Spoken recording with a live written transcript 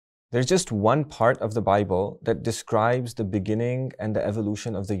There's just one part of the Bible that describes the beginning and the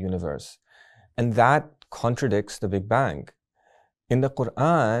evolution of the universe, and that contradicts the Big Bang. In the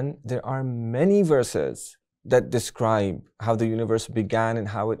Quran, there are many verses that describe how the universe began and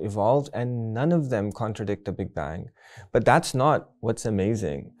how it evolved, and none of them contradict the Big Bang. But that's not what's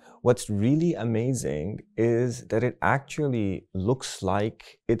amazing. What's really amazing is that it actually looks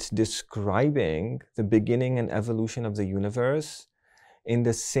like it's describing the beginning and evolution of the universe in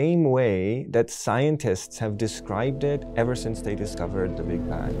the same way that scientists have described it ever since they discovered the Big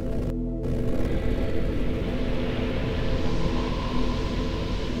Bang.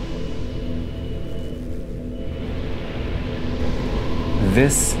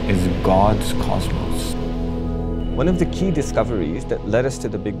 This is God's cosmos. One of the key discoveries that led us to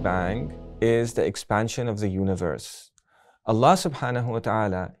the Big Bang is the expansion of the universe. Allah subhanahu wa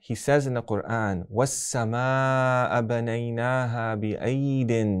ta'ala, He says in the Quran, وَالسَّمَاءَ بَنَيْنَاهَا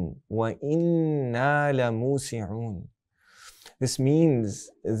بِأَيْدٍ وَإِنَّا لَمُوسِعُونَ. This means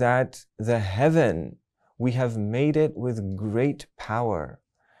that the heaven, we have made it with great power,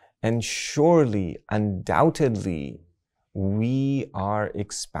 and surely, undoubtedly, we are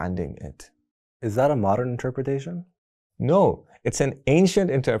expanding it. Is that a modern interpretation? No, it's an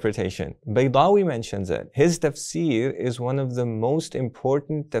ancient interpretation. Baydawi mentions it. His tafsir is one of the most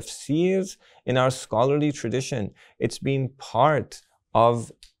important tafsirs in our scholarly tradition. It's been part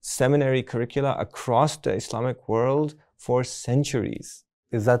of seminary curricula across the Islamic world for centuries.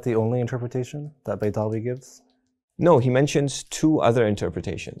 Is that the only interpretation that Baydawi gives? No, he mentions two other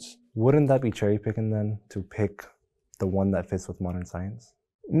interpretations. Wouldn't that be cherry picking then, to pick the one that fits with modern science?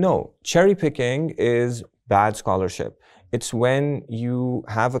 No, cherry picking is bad scholarship. It's when you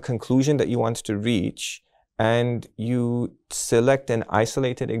have a conclusion that you want to reach and you select an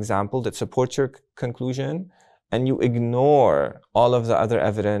isolated example that supports your conclusion and you ignore all of the other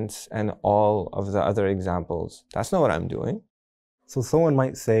evidence and all of the other examples. That's not what I'm doing. So someone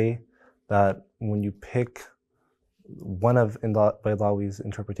might say that when you pick one of Baydawi's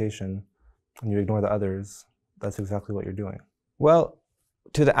interpretation and you ignore the others, that's exactly what you're doing. Well,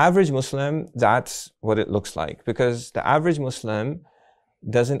 to the average Muslim, that's what it looks like, because the average Muslim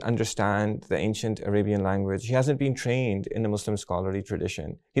doesn't understand the ancient Arabian language. He hasn't been trained in the Muslim scholarly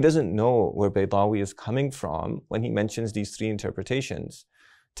tradition. He doesn't know where Baydawi is coming from when he mentions these three interpretations.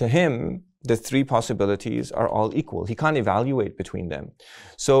 To him, the three possibilities are all equal. He can't evaluate between them.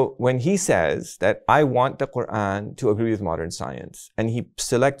 So when he says that I want the Quran to agree with modern science, and he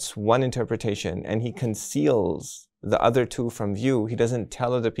selects one interpretation and he conceals the other two from view, he doesn't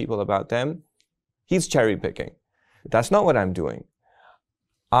tell other people about them, he's cherry picking. That's not what I'm doing.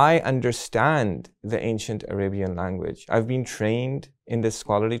 I understand the ancient Arabian language. I've been trained in this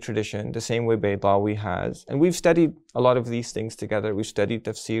scholarly tradition the same way Baydawi has. And we've studied a lot of these things together. We've studied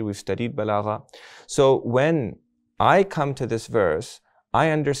tafsir, we've studied balagha. So when I come to this verse, I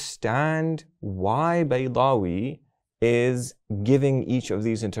understand why Baydawi is giving each of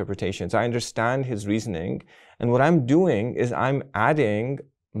these interpretations. I understand his reasoning. And what I'm doing is I'm adding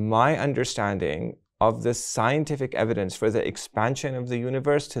my understanding of the scientific evidence for the expansion of the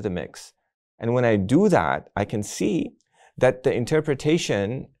universe to the mix. And when I do that, I can see that the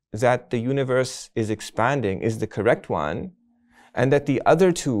interpretation that the universe is expanding is the correct one, and that the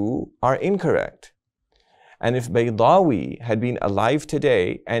other two are incorrect. And if Baydawi had been alive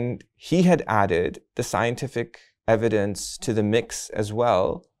today and he had added the scientific evidence to the mix as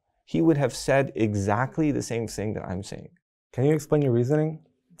well, he would have said exactly the same thing that I'm saying. Can you explain your reasoning?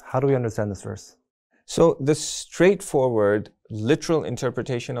 How do we understand this verse? So the straightforward, literal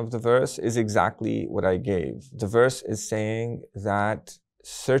interpretation of the verse is exactly what I gave. The verse is saying that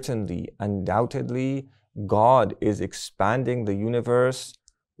certainly, undoubtedly, God is expanding the universe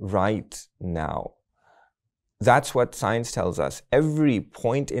right now. That's what science tells us. Every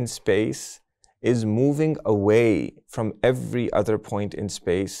point in space is moving away from every other point in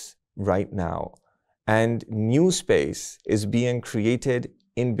space right now. And new space is being created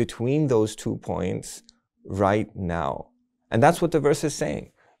in between those 2 points right now. And that's what the verse is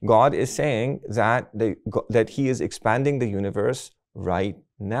saying. God is saying that He is expanding the universe right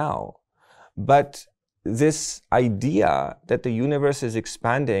now. But this idea that the universe is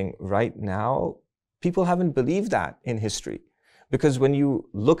expanding right now, people haven't believed that in history. Because when you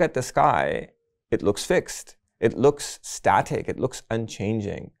look at the sky, it looks fixed. It looks static. It looks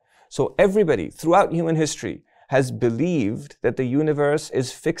unchanging. So everybody throughout human history has believed that the universe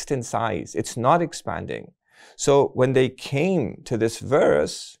is fixed in size. It's not expanding. So when they came to this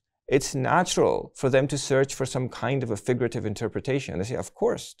verse, it's natural for them to search for some kind of a figurative interpretation. They say, of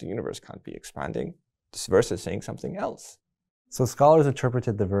course, the universe can't be expanding. This verse is saying something else. So scholars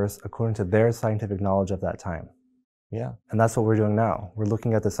interpreted the verse according to their scientific knowledge of that time. Yeah. And that's what we're doing now. We're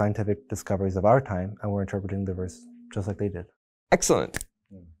looking at the scientific discoveries of our time and we're interpreting the verse just like they did. Excellent.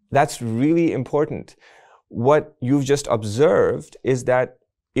 That's really important. What you've just observed is that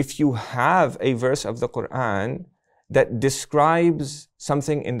if you have a verse of the Quran that describes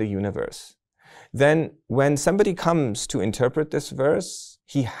something in the universe, then when somebody comes to interpret this verse,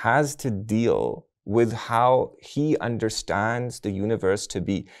 he has to deal with how he understands the universe to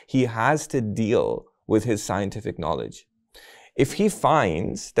be. He has to deal with his scientific knowledge. If he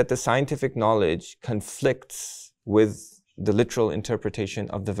finds that the scientific knowledge conflicts with the literal interpretation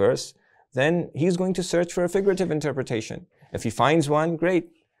of the verse, then he's going to search for a figurative interpretation. If he finds one,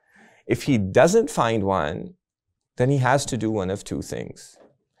 great. If he doesn't find one, then he has to do one of two things.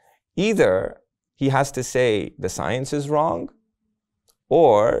 Either he has to say the science is wrong,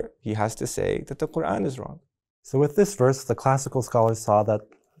 or he has to say that the Quran is wrong. So with this verse, the classical scholars saw that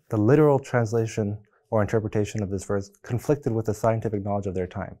the literal translation or interpretation of this verse conflicted with the scientific knowledge of their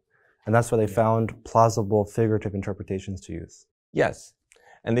time. And that's why they found plausible figurative interpretations to use. Yes,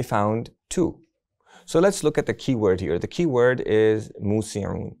 and they found two. So let's look at the key word here. The key word is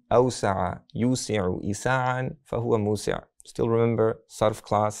musi'un. أوسع يوسع إساعًا فهو موسع. Still remember sarf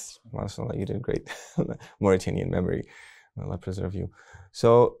class? MashaAllah, you did great. Mauritanian memory. Allah preserve you.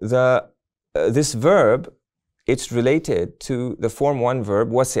 So this verb, it's related to the form one verb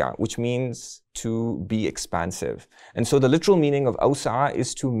wasi'a, which means to be expansive. And so the literal meaning of awsa'a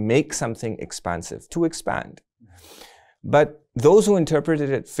is to make something expansive, to expand. But those who interpreted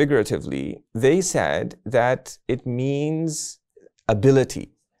it figuratively, they said that it means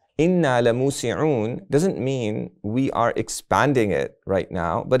ability. Inna lamusi'un doesn't mean we are expanding it right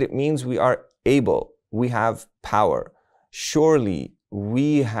now, but it means we are able, we have power. Surely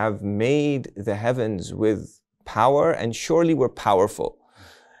we have made the heavens with power, and surely we're powerful.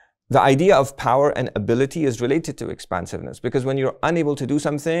 The idea of power and ability is related to expansiveness, because when you're unable to do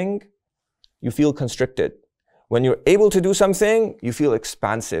something, you feel constricted. When you're able to do something, you feel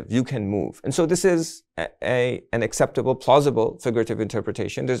expansive, you can move. And so this is an acceptable, plausible figurative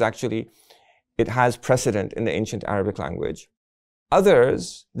interpretation. It has precedent in the ancient Arabic language.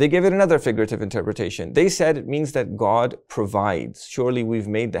 Others, they gave it another figurative interpretation. They said it means that God provides. Surely we've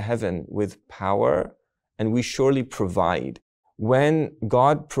made the heaven with power, and we surely provide. When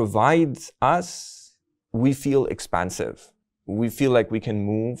God provides us, we feel expansive. We feel like we can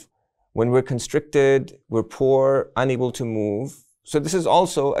move. When we're constricted, we're poor, unable to move. So this is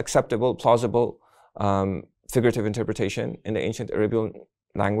also acceptable, plausible figurative interpretation in the ancient Arabian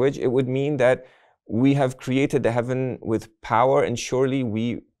language. It would mean that we have created the heaven with power, and surely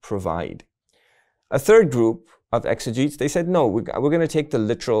we provide. A third group of exegetes, they said, no, we're going to take the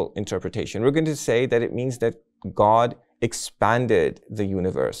literal interpretation. We're going to say that it means that God expanded the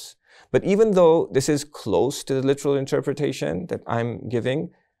universe. But even though this is close to the literal interpretation that I'm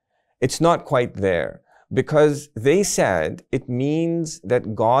giving, it's not quite there, because they said it means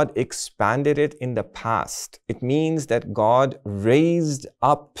that God expanded it in the past. It means that God raised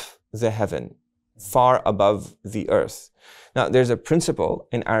up the heaven far above the earth. Now, there's a principle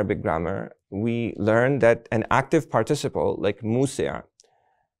in Arabic grammar. We learn that an active participle, like musi',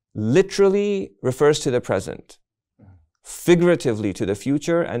 literally refers to the present, figuratively to the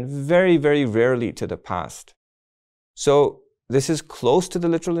future, and very, very rarely to the past. So this is close to the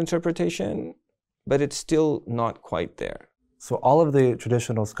literal interpretation, but it's still not quite there. So all of the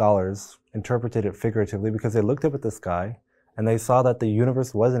traditional scholars interpreted it figuratively because they looked up at the sky and they saw that the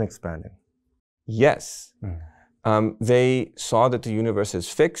universe wasn't expanding. Yes. They saw that the universe is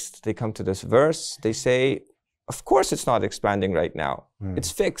fixed. They come to this verse. They say, of course it's not expanding right now.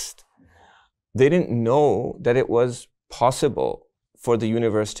 It's fixed. They didn't know that it was possible for the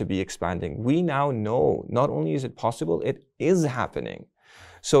universe to be expanding. We now know, not only is it possible, it is happening.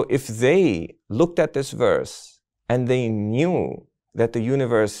 So if they looked at this verse and they knew that the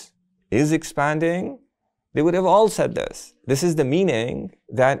universe is expanding, they would have all said this. This is the meaning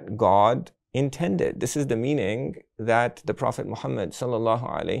that God intended. This is the meaning that the Prophet Muhammad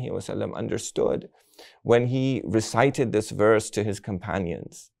ﷺ understood when he recited this verse to his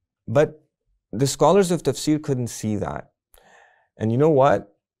companions. But the scholars of tafsir couldn't see that. And you know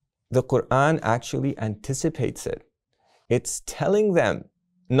what? The Quran actually anticipates it. It's telling them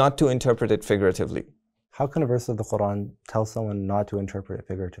not to interpret it figuratively. How can a verse of the Quran tell someone not to interpret it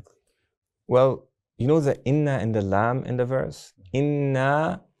figuratively? Well, you know the inna and the lam in the verse?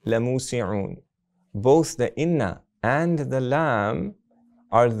 Inna lamusi'un. Both the inna and the lam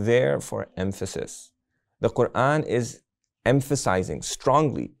are there for emphasis. The Quran is emphasizing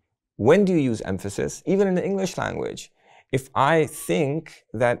strongly. When do you use emphasis? Even in the English language. if I think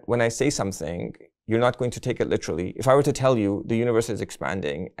that when I say something, you're not going to take it literally. If I were to tell you the universe is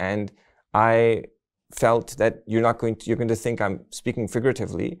expanding and I felt that you're going to think I'm speaking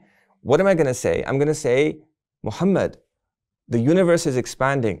figuratively, what am I going to say? I'm going to say, Muhammad, the universe is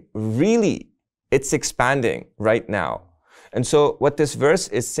expanding. Really, it's expanding right now. And so what this verse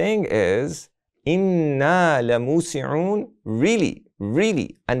is saying is, Inna lamusi'un, really,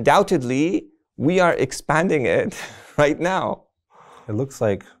 really, undoubtedly, we are expanding it right now. It looks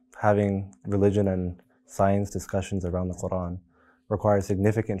like having religion and science discussions around the Quran requires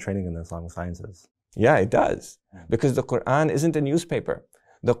significant training in the Islamic sciences. Yeah, it does. Because the Quran isn't a newspaper.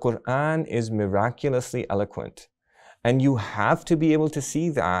 The Quran is miraculously eloquent. And you have to be able to see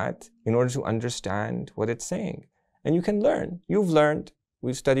that in order to understand what it's saying. And you can learn. You've learned.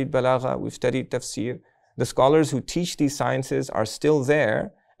 We've studied balagha, we've studied tafsir. The scholars who teach these sciences are still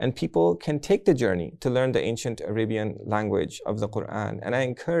there, and people can take the journey to learn the ancient Arabian language of the Quran. And I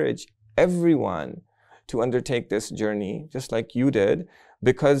encourage everyone to undertake this journey, just like you did,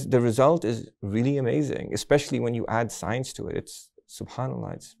 because the result is really amazing, especially when you add science to it. It's,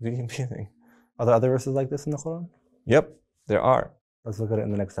 subhanAllah, it's really amazing. Are there other verses like this in the Quran? Yep, there are. Let's look at it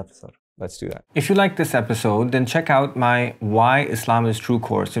in the next episode. Let's do that. If you like this episode, then check out my Why Islam is True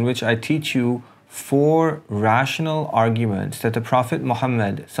course, in which I teach you 4 rational arguments that the Prophet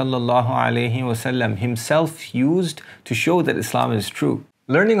Muhammad ﷺ himself used to show that Islam is true.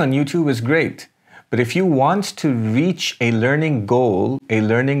 Learning on YouTube is great, but if you want to reach a learning goal, a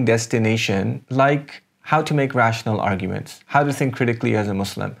learning destination, like how to make rational arguments, how to think critically as a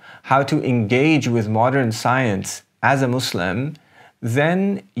Muslim, how to engage with modern science as a Muslim,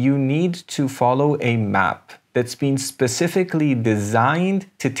 then you need to follow a map that's been specifically designed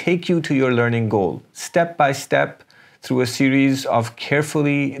to take you to your learning goal, step by step, through a series of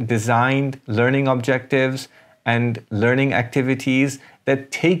carefully designed learning objectives and learning activities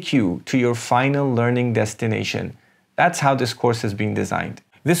that take you to your final learning destination. That's how this course has been designed.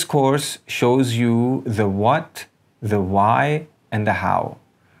 This course shows you the what, the why, and the how.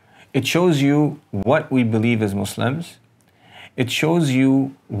 It shows you what we believe as Muslims. It shows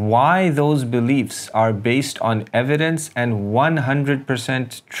you why those beliefs are based on evidence and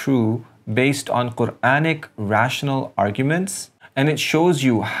 100% true based on Quranic rational arguments. And it shows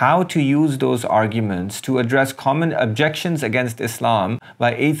you how to use those arguments to address common objections against Islam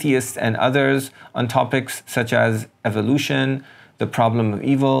by atheists and others on topics such as evolution, the problem of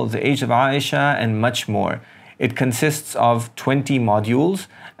evil, the age of Aisha, and much more. It consists of 20 modules,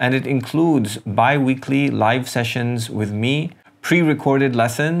 and it includes bi-weekly live sessions with me, pre-recorded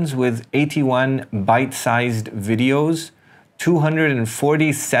lessons with 81 bite-sized videos,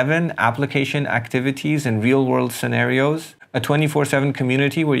 247 application activities and real-world scenarios, a 24/7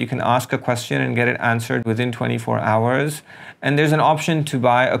 community where you can ask a question and get it answered within 24 hours, and there's an option to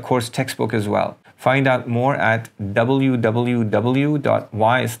buy a course textbook as well. Find out more at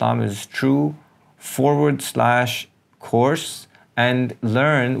www.whyislamis.true/course and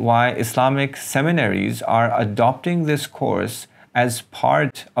learn why Islamic seminaries are adopting this course as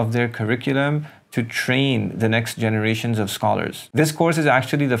part of their curriculum to train the next generations of scholars. This course is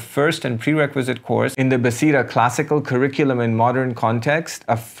actually the first and prerequisite course in the Basira classical curriculum in modern context,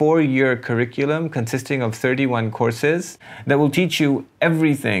 a 4-year curriculum consisting of 31 courses that will teach you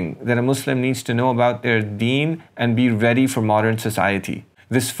everything that a Muslim needs to know about their deen and be ready for modern society.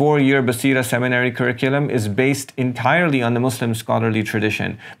 This 4-year Basira seminary curriculum is based entirely on the Muslim scholarly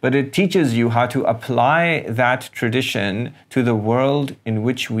tradition, but it teaches you how to apply that tradition to the world in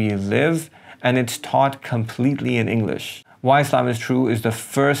which we live, and it's taught completely in English. Why Islam is True is the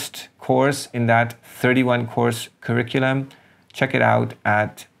first course in that 31-course curriculum. Check it out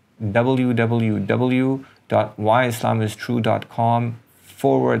at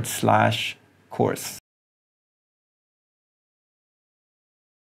www.whyislamistrue.com/course.